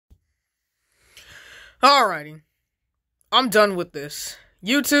Alrighty. I'm done with this.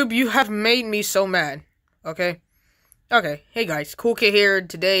 YouTube, you have made me so mad. Okay? Okay. Hey guys, Cool Kid here.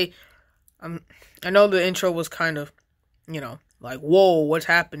 Today, I know the intro was kind of, like, whoa, what's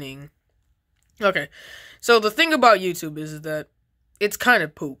happening? Okay. So the thing about YouTube is that it's kind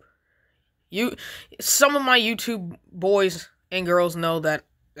of poop. Some of my YouTube boys and girls know that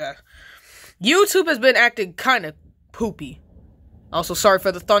YouTube has been acting kind of poopy. Also, sorry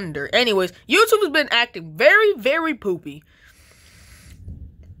for the thunder. Anyways, YouTube has been acting very, very poopy.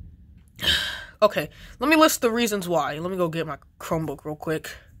 Okay, let me list the reasons why. Let me go get my Chromebook real quick.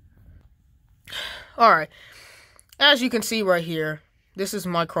 Alright. As you can see right here, this is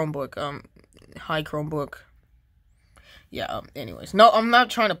my Chromebook. Hi, Chromebook. Yeah, anyways. No, I'm not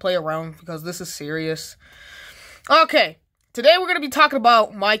trying to play around because this is serious. Okay, today we're going to be talking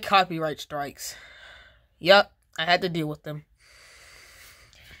about my copyright strikes. Yep, I had to deal with them.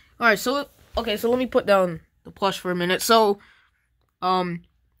 Alright, so let me put down the plush for a minute. So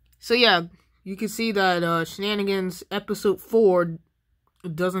yeah, you can see that Shenanigans Episode 4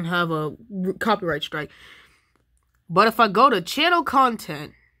 doesn't have a copyright strike. But if I go to Channel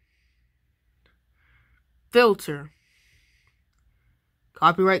Content, Filter,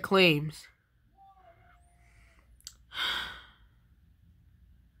 Copyright Claims,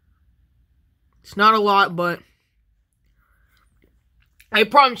 it's not a lot, but I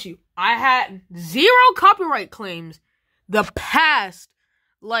promise you, I had 0 copyright claims the past,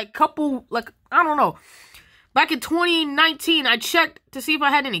 I don't know. Back in 2019, I checked to see if I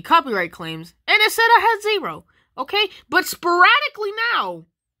had any copyright claims, and it said I had 0, okay? But sporadically now,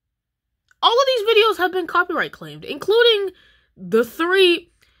 all of these videos have been copyright claimed, including the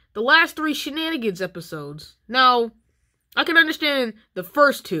last 3 Shenanigans episodes. Now, I can understand the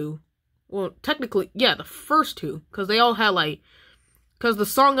first 2. Well, technically, yeah, the first 2, because they all had, because the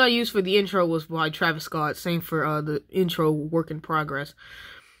song I used for the intro was by Travis Scott, same for the intro, Work in Progress.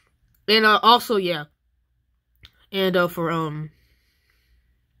 And also, yeah. And for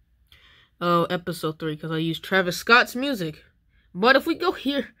episode 3, because I used Travis Scott's music. But if we go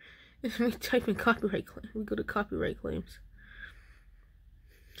here, let me type in copyright claim. We go to copyright claims.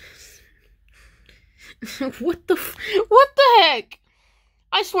 What the heck?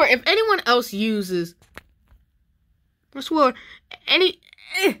 I swear, if anyone else uses, I swear, anybody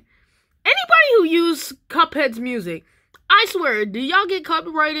who uses Cuphead's music, I swear, do y'all get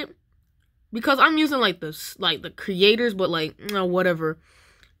copyrighted? Because I'm using the creators, but whatever.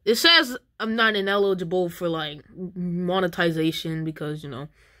 It says I'm not ineligible for monetization because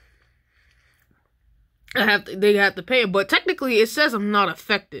they have to pay it, but technically it says I'm not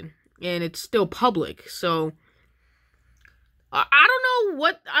affected and it's still public. So I don't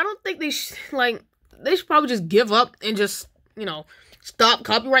know I don't think they should probably just give up and just stop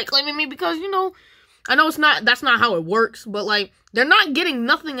copyright claiming me because I know that's not how it works, but they're not getting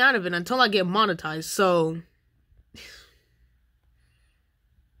nothing out of it until I get monetized, so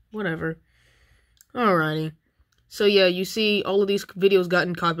whatever. Alrighty. So yeah, you see all of these videos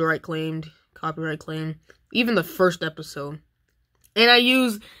gotten copyright claimed, even the first episode. And I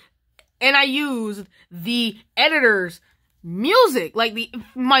used the editor's music,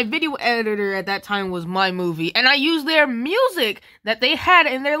 my video editor at that time was My Movie, and I used their music that they had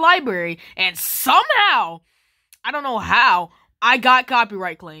in their library, and somehow, I don't know how, I got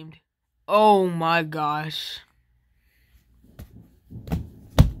copyright claimed. Oh my gosh.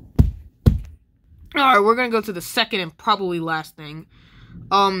 Alright, we're gonna go to the second and probably last thing.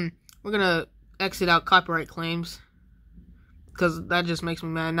 We're gonna exit out copyright claims, because that just makes me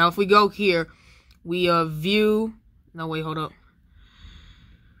mad. Now, if we go here, we view. No, wait, hold up.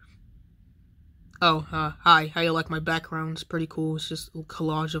 Oh, hi. How you like my background? It's pretty cool. It's just a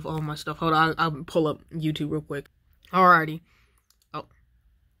collage of all my stuff. Hold on, I'll pull up YouTube real quick. Alrighty.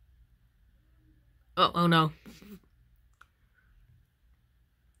 Oh no.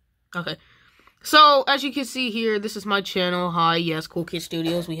 Okay. So, as you can see here, this is my channel. Hi, yes, Cool Kid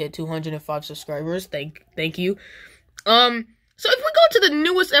Studios. We hit 205 subscribers. Thank you. So if we go to the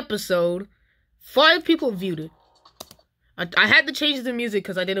newest episode, 5 people viewed it. I had to change the music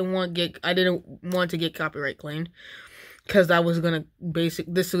because I didn't want to get copyright claimed, because I was gonna this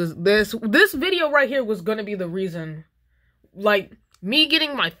video right here was gonna be the reason, me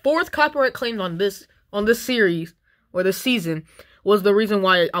getting my 4th copyright claim on this series or this season was the reason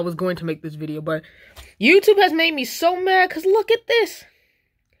why I was going to make this video. But YouTube has made me so mad because look at this,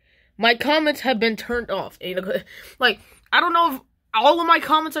 my comments have been turned off. I don't know if all of my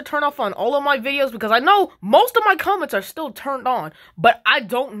comments are turned off on all of my videos, because I know most of my comments are still turned on, but I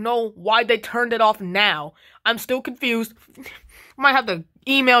don't know why they turned it off now. I'm still confused. Might have to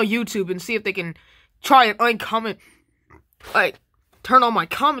email YouTube and see if they can try and uncomment, like, turn on my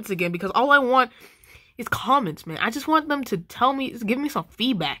comments again, because all I want is comments, man. I just want them to tell me, give me some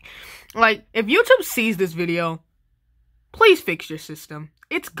feedback. Like, if YouTube sees this video, please fix your system.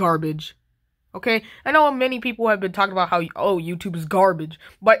 It's garbage. Okay? I know many people have been talking about how, oh, YouTube is garbage,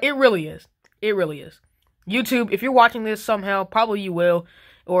 but it really is. It really is. YouTube, if you're watching this somehow, probably you will,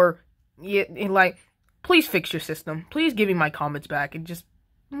 or, yeah, like, please fix your system. Please give me my comments back, and just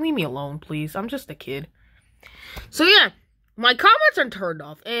leave me alone, please. I'm just a kid. So, yeah. My comments are turned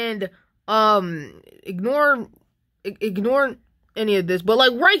off, and, ignore any of this, but,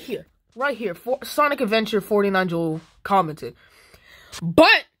 like, right here, Sonic Adventure 49 Joel commented,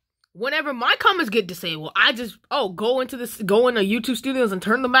 but, whenever my comments get disabled, I just, go into YouTube Studios and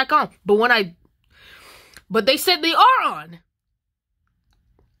turn them back on, but they said they are on.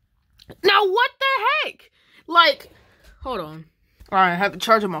 Now, what the heck? Like, hold on. Alright, I have to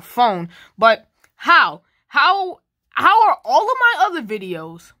charge my phone, but, how are all of my other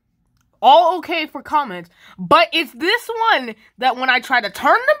videos all okay for comments, but it's this one that when I try to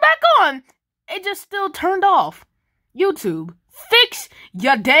turn them back on, it just still turned off? YouTube, fix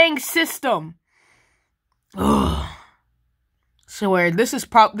your dang system. Ugh. Swear, this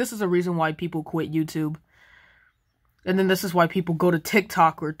is a reason why people quit YouTube. And then this is why people go to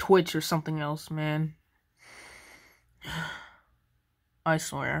TikTok or Twitch or something else, man. I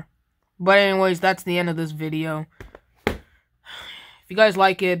swear. But anyways, that's the end of this video. If you guys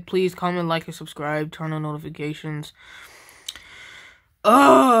like it, please comment, like, and subscribe. Turn on notifications.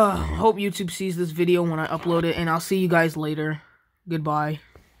 Hope YouTube sees this video when I upload it. And I'll see you guys later. Goodbye.